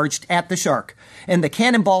discharged at the shark, and the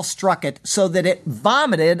cannonball struck it so that it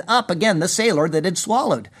vomited up again the sailor that had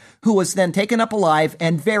swallowed, who was then taken up alive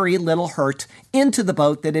and very little hurt into the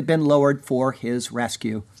boat that had been lowered for his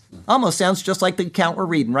rescue. Almost sounds just like the account we're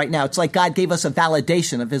reading right now. It's like God gave us a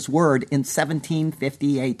validation of his word in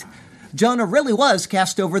 1758. Jonah really was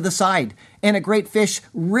cast over the side, and a great fish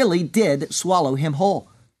really did swallow him whole.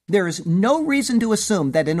 There is no reason to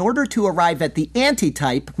assume that in order to arrive at the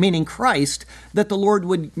antitype, meaning Christ, that the Lord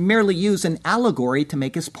would merely use an allegory to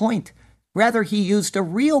make his point. Rather, he used a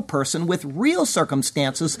real person with real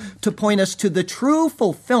circumstances to point us to the true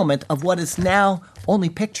fulfillment of what is now only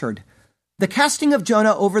pictured. The casting of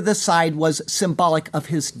Jonah over the side was symbolic of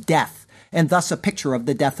his death, and thus a picture of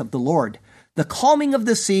the death of the Lord. The calming of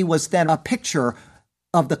the sea was then a picture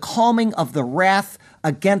of the calming of the wrath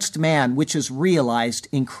against man, which is realized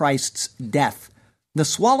in Christ's death. The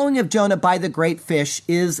swallowing of Jonah by the great fish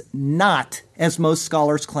is not, as most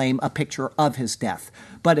scholars claim, a picture of his death,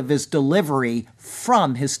 but of his delivery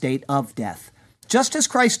from his state of death. Just as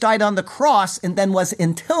Christ died on the cross and then was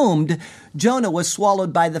entombed, Jonah was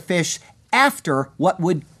swallowed by the fish after what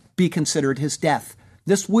would be considered his death.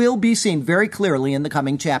 This will be seen very clearly in the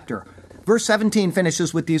coming chapter. Verse 17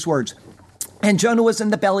 finishes with these words, "And Jonah was in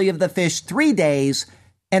the belly of the fish 3 days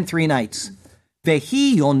and 3 nights.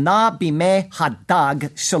 Vehi yonah bimeh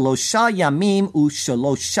hadag shalosha yamim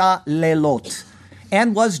ushalosha lelot.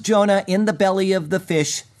 And was Jonah in the belly of the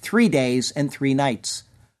fish 3 days and 3 nights."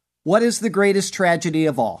 What is the greatest tragedy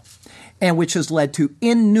of all, and which has led to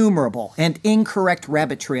innumerable and incorrect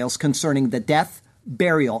rabbit trails concerning the death,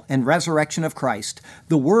 burial, and resurrection of Christ?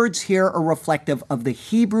 The words here are reflective of the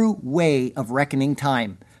Hebrew way of reckoning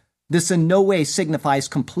time. This in no way signifies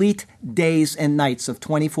complete days and nights of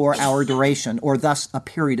 24-hour duration, or thus a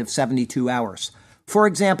period of 72 hours. For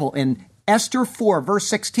example, in Esther 4, verse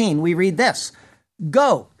 16, we read this,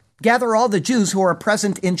 "Go, gather all the Jews who are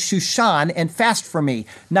present in Shushan and fast for me,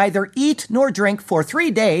 neither eat nor drink for 3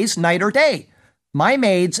 days, night or day. My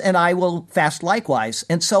maids and I will fast likewise,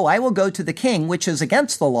 and so I will go to the king, which is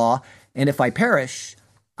against the law, and if I perish,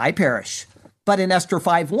 I perish." But in Esther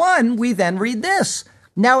 5:1, we then read this,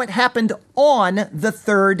 "Now it happened on the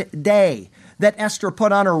 3rd day that Esther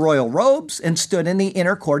put on her royal robes and stood in the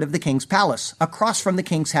inner court of the king's palace, across from the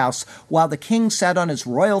king's house, while the king sat on his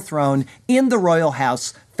royal throne in the royal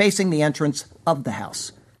house, facing the entrance of the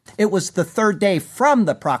house." It was the 3rd day from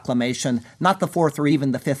the proclamation, not the 4th or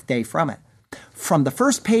even the 5th day from it. From the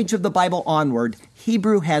first page of the Bible onward,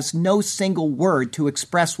 Hebrew has no single word to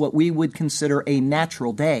express what we would consider a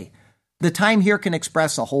natural day. The time here can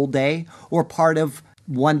express a whole day or part of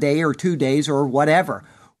 1 day or 2 days or whatever.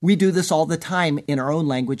 We do this all the time in our own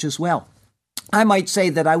language as well. I might say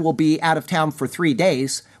that I will be out of town for 3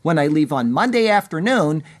 days when I leave on Monday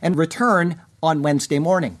afternoon and return on Wednesday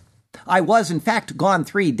morning. I was, in fact, gone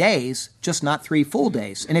 3 days, just not 3 full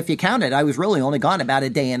days. And if you count it, I was really only gone about a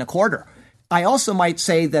day and a quarter. I also might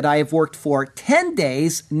say that I have worked for 10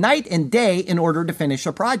 days, night and day, in order to finish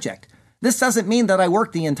a project. This doesn't mean that I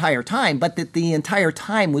worked the entire time, but that the entire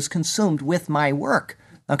time was consumed with my work.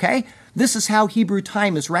 Okay? This is how Hebrew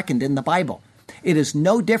time is reckoned in the Bible. It is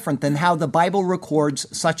no different than how the Bible records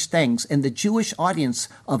such things, and the Jewish audience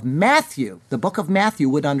of Matthew, the book of Matthew,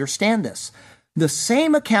 would understand this. The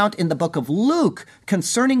same account in the book of Luke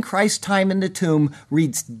concerning Christ's time in the tomb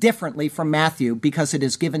reads differently from Matthew because it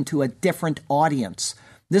is given to a different audience.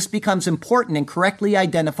 This becomes important in correctly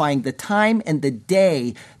identifying the time and the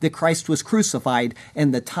day that Christ was crucified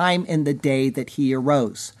and the time and the day that he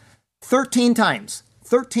arose. 13 times,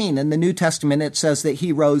 13 in the New Testament, it says that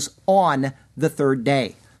he rose on the 3rd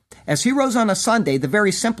day. As he rose on a Sunday, the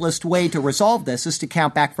very simplest way to resolve this is to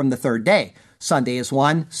count back from the 3rd day. Sunday is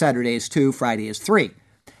 1, Saturday is 2, Friday is 3.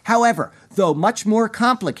 However, though much more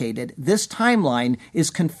complicated, this timeline is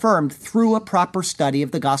confirmed through a proper study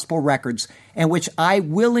of the gospel records, and which I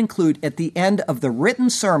will include at the end of the written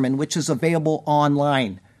sermon, which is available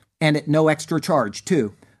online, and at no extra charge,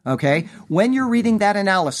 too. Okay? When you're reading that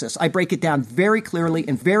analysis, I break it down very clearly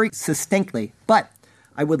and very succinctly, but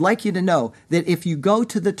I would like you to know that if you go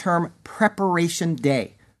to the term preparation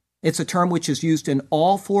day, it's a term which is used in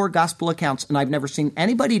all 4 gospel accounts, and I've never seen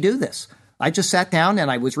anybody do this. I just sat down and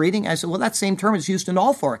I was reading. I said, well, that same term is used in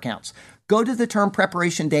all 4 accounts. Go to the term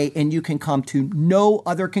preparation day and you can come to no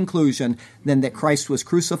other conclusion than that Christ was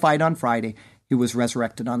crucified on Friday. He was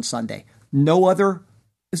resurrected on Sunday. No other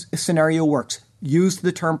scenario works. Use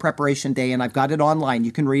the term preparation day, and I've got it online.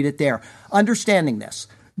 You can read it there. Understanding this,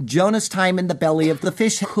 Jonah's time in the belly of the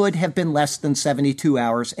fish could have been less than 72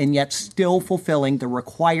 hours and yet still fulfilling the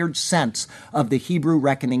required sense of the Hebrew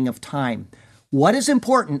reckoning of time. What is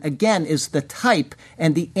important, again, is the type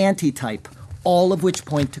and the antitype, all of which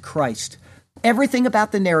point to Christ. Everything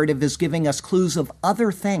about the narrative is giving us clues of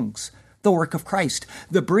other things. The work of Christ,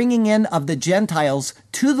 the bringing in of the Gentiles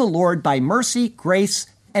to the Lord by mercy, grace,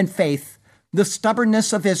 and faith, the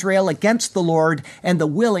stubbornness of Israel against the Lord, and the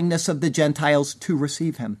willingness of the Gentiles to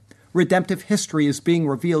receive him. Redemptive history is being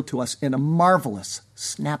revealed to us in a marvelous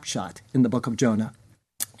snapshot in the book of Jonah.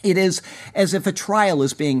 It is as if a trial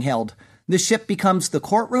is being held. The ship becomes the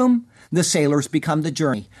courtroom, the sailors become the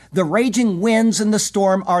jury. The raging winds and the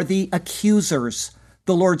storm are the accusers.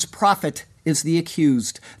 The Lord's prophet is the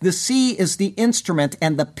accused. The sea is the instrument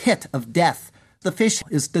and the pit of death. The fish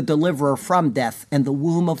is the deliverer from death and the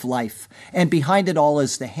womb of life. And behind it all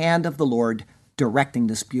is the hand of the Lord directing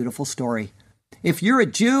this beautiful story. If you're a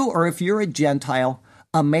Jew or if you're a Gentile,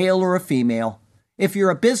 a male or a female, if you're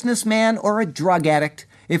a businessman or a drug addict,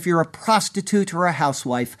 if you're a prostitute or a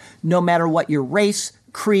housewife, no matter what your race,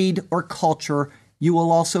 creed, or culture, you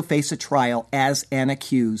will also face a trial as an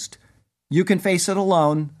accused. You can face it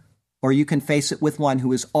alone, or you can face it with one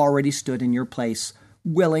who has already stood in your place,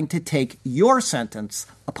 willing to take your sentence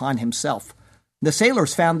upon himself. The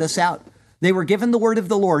sailors found this out. They were given the word of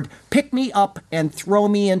the Lord, pick me up and throw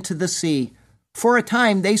me into the sea. For a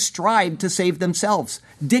time, they strived to save themselves,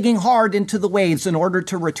 digging hard into the waves in order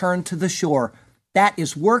to return to the shore. That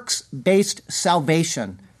is works-based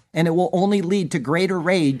salvation, and it will only lead to greater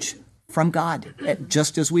rage from God,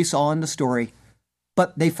 just as we saw in the story.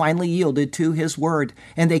 But they finally yielded to his word,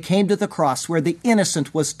 and they came to the cross where the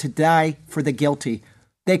innocent was to die for the guilty.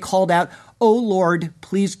 They called out, "O Lord,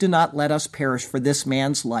 please do not let us perish for this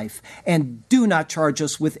man's life, and do not charge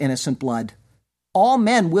us with innocent blood." All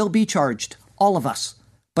men will be charged, all of us.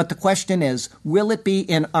 But the question is, will it be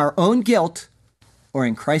in our own guilt or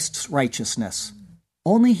in Christ's righteousness?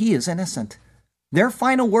 Only he is innocent. Their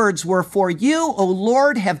final words were, "For you, O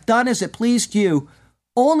Lord, have done as it pleased you."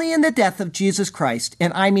 Only in the death of Jesus Christ,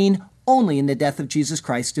 and I mean only in the death of Jesus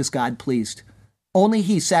Christ, is God pleased. Only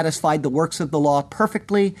he satisfied the works of the law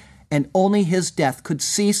perfectly, and only his death could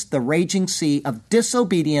cease the raging sea of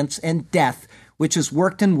disobedience and death which has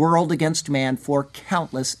worked and whirled against man for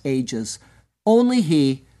countless ages. Only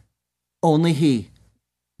he, only he.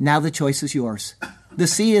 Now the choice is yours. The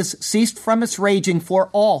sea has ceased from its raging for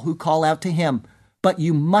all who call out to him, but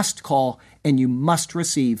you must call and you must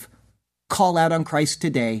receive. Call out on Christ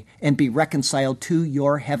today and be reconciled to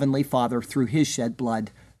your heavenly Father through his shed blood.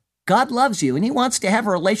 God loves you and he wants to have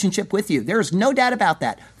a relationship with you. There is no doubt about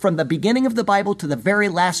that. From the beginning of the Bible to the very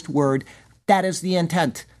last word, that is the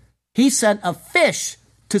intent. He sent a fish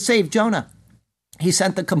to save Jonah. He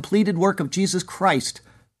sent the completed work of Jesus Christ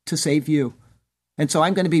to save you. And so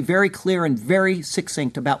I'm going to be very clear and very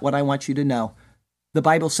succinct about what I want you to know. The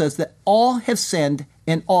Bible says that all have sinned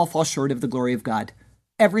and all fall short of the glory of God.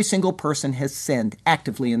 Every single person has sinned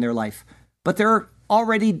actively in their life. But they're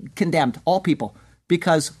already condemned, all people,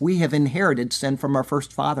 because we have inherited sin from our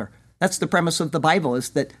first father. That's the premise of the Bible,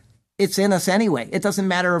 is that it's in us anyway. It doesn't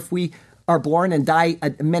matter if we are born and die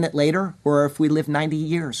a minute later or if we live 90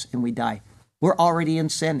 years and we die. We're already in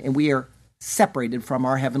sin and we are separated from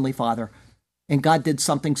our heavenly Father. And God did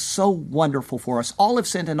something so wonderful for us. All have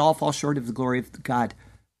sinned and all fall short of the glory of God.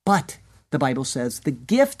 But, the Bible says, the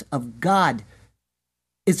gift of God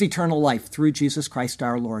is eternal life through Jesus Christ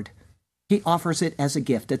our Lord. He offers it as a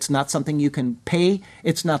gift. It's not something you can pay.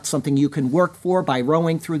 It's not something you can work for by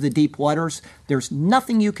rowing through the deep waters. There's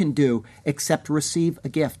nothing you can do except receive a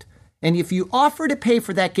gift. And if you offer to pay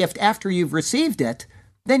for that gift after you've received it,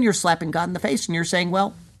 then you're slapping God in the face and you're saying,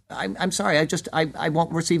 well, I'm sorry, I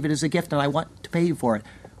won't receive it as a gift and I want to pay you for it.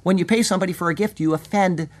 When you pay somebody for a gift, you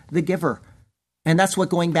offend the giver. And that's what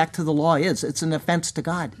going back to the law is. It's an offense to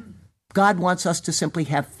God. God wants us to simply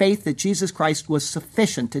have faith that Jesus Christ was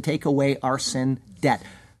sufficient to take away our sin debt.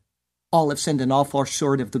 All have sinned and all fall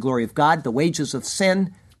short of the glory of God. The wages of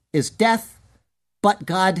sin is death, but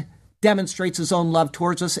God demonstrates his own love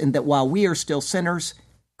towards us in that while we are still sinners,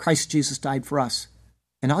 Christ Jesus died for us.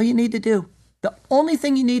 And all you need to do, the only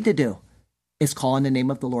thing you need to do, is call on the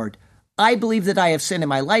name of the Lord. I believe that I have sin in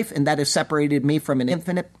my life, and that has separated me from an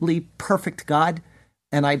infinitely perfect God.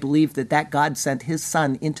 And I believe that that God sent his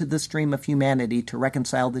Son into the stream of humanity to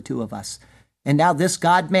reconcile the two of us. And now this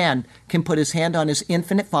God-man can put his hand on his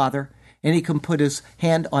infinite Father, and he can put his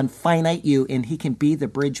hand on finite you, and he can be the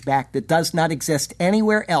bridge back that does not exist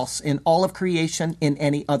anywhere else in all of creation, in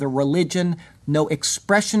any other religion. No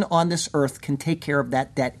expression on this earth can take care of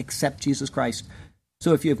that debt except Jesus Christ.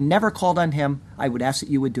 So if you have never called on him, I would ask that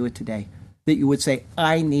you would do it today. That you would say,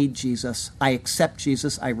 I need Jesus. I accept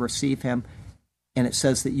Jesus. I receive him. And it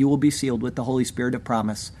says that you will be sealed with the Holy Spirit of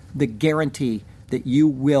promise, the guarantee that you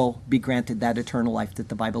will be granted that eternal life that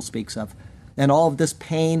the Bible speaks of. And all of this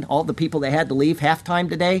pain, all the people that had to leave halftime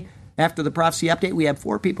today, after the prophecy update, we have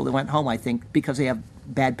 4 people that went home, I think, because they have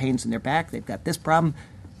bad pains in their back. They've got this problem.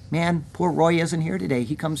 Man, poor Roy isn't here today.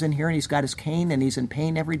 He comes in here and he's got his cane and he's in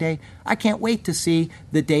pain every day. I can't wait to see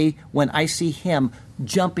the day when I see him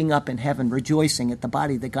jumping up in heaven, rejoicing at the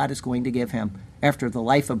body that God is going to give him after the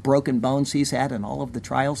life of broken bones he's had and all of the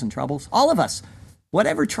trials and troubles. All of us,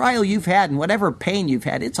 whatever trial you've had and whatever pain you've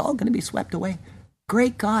had, it's all going to be swept away.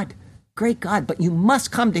 Great God, but you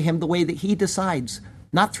must come to him the way that he decides,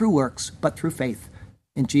 not through works, but through faith.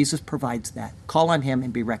 And Jesus provides that. Call on him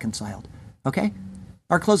and be reconciled. Okay?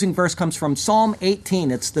 Our closing verse comes from Psalm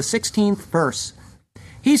 18. It's the 16th verse.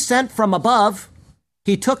 He sent from above.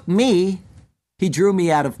 He took me. He drew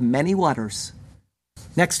me out of many waters.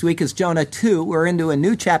 Next week is Jonah 2. We're into a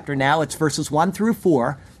new chapter now. It's verses 1 through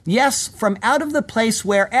 4. Yes, from out of the place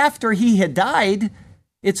where after he had died,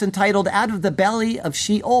 it's entitled, Out of the Belly of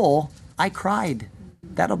Sheol, I Cried.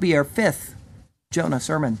 That'll be our 5th Jonah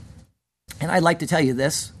sermon. And I'd like to tell you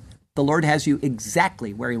this. The Lord has you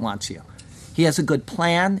exactly where he wants you. He has a good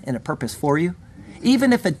plan and a purpose for you.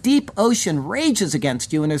 Even if a deep ocean rages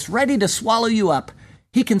against you and is ready to swallow you up,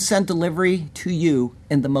 he can send delivery to you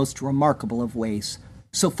in the most remarkable of ways.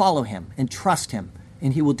 So follow him and trust him,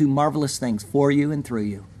 and he will do marvelous things for you and through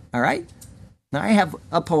you. All right? Now, I have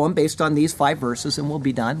a poem based on these 5 verses, and we'll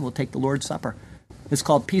be done. We'll take the Lord's Supper. It's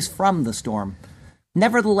called Peace from the Storm.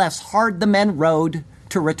 Nevertheless, hard the men rowed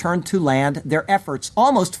to return to land, their efforts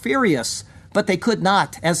almost furious, but they could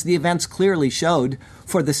not, as the events clearly showed,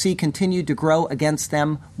 for the sea continued to grow against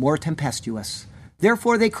them more tempestuous.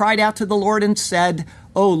 Therefore they cried out to the Lord and said,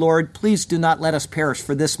 O Lord, please do not let us perish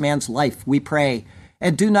for this man's life, we pray,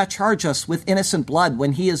 and do not charge us with innocent blood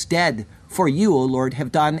when he is dead, for you, O Lord,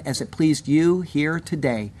 have done as it pleased you here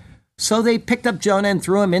today. So they picked up Jonah and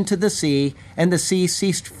threw him into the sea, and the sea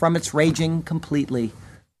ceased from its raging completely.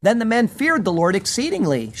 Then the men feared the Lord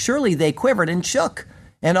exceedingly. Surely they quivered and shook,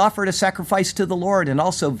 and offered a sacrifice to the Lord, and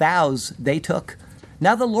also vows they took.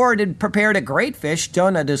 Now the Lord had prepared a great fish,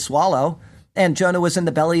 Jonah to swallow, and Jonah was in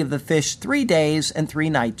the belly of the fish 3 days and 3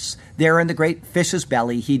 nights. There in the great fish's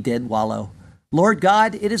belly he did wallow. Lord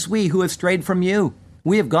God, it is we who have strayed from you.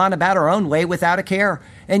 We have gone about our own way without a care,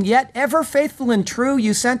 and yet ever faithful and true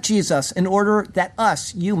you sent Jesus in order that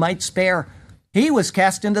us you might spare. He was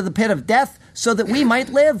cast into the pit of death so that we might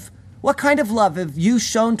live. What kind of love have you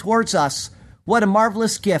shown towards us? What a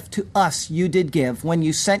marvelous gift to us you did give when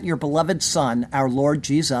you sent your beloved Son, our Lord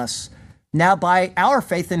Jesus. Now by our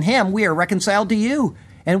faith in him, we are reconciled to you,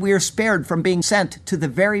 and we are spared from being sent to the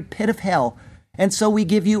very pit of hell. And so we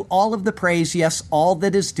give you all of the praise, yes, all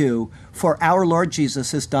that is due, for our Lord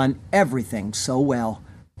Jesus has done everything so well.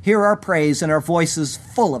 Hear our praise and our voices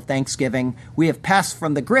full of thanksgiving. We have passed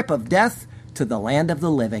from the grip of death to the land of the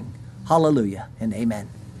living. Hallelujah and amen.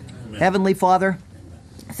 Heavenly Father,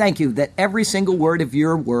 thank you that every single word of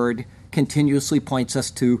your word continuously points us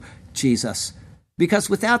to Jesus. Because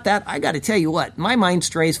without that, I got to tell you what, my mind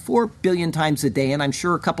strays 4 billion times a day, and I'm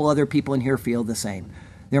sure a couple other people in here feel the same.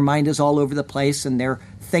 Their mind is all over the place, and they're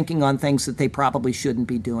thinking on things that they probably shouldn't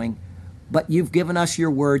be doing. But you've given us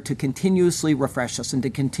your word to continuously refresh us and to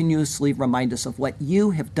continuously remind us of what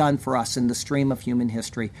you have done for us in the stream of human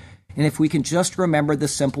history. And if we can just remember the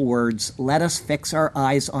simple words, let us fix our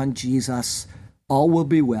eyes on Jesus, all will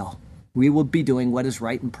be well. We will be doing what is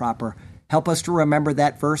right and proper. Help us to remember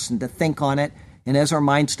that verse and to think on it. And as our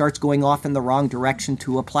mind starts going off in the wrong direction,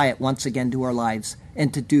 to apply it once again to our lives.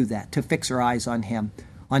 And to do that, to fix our eyes on him,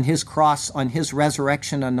 on his cross, on his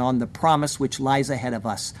resurrection, and on the promise which lies ahead of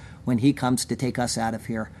us when he comes to take us out of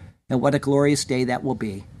here. And what a glorious day that will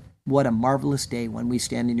be. What a marvelous day when we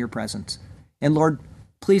stand in your presence. And Lord,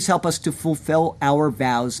 please help us to fulfill our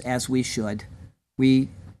vows as we should. We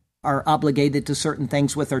are obligated to certain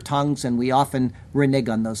things with our tongues, and we often renege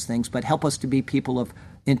on those things, but help us to be people of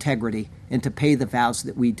integrity and to pay the vows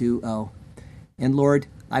that we do owe. And Lord,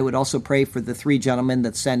 I would also pray for the 3 gentlemen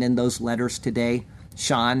that sent in those letters today,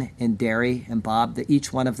 Sean and Derry and Bob, that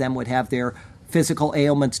each one of them would have their physical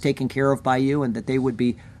ailments taken care of by you, and that they would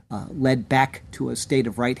be led back to a state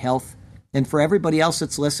of right health. And for everybody else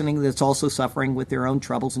that's listening that's also suffering with their own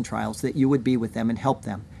troubles and trials, that you would be with them and help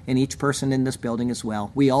them, and each person in this building as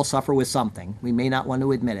well. We all suffer with something. We may not want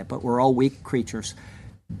to admit it, but we're all weak creatures,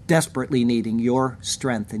 desperately needing your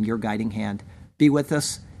strength and your guiding hand. Be with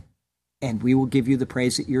us, and we will give you the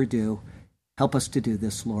praise that you're due. Help us to do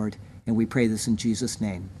this, Lord, and we pray this in Jesus'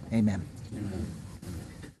 name. Amen. Amen.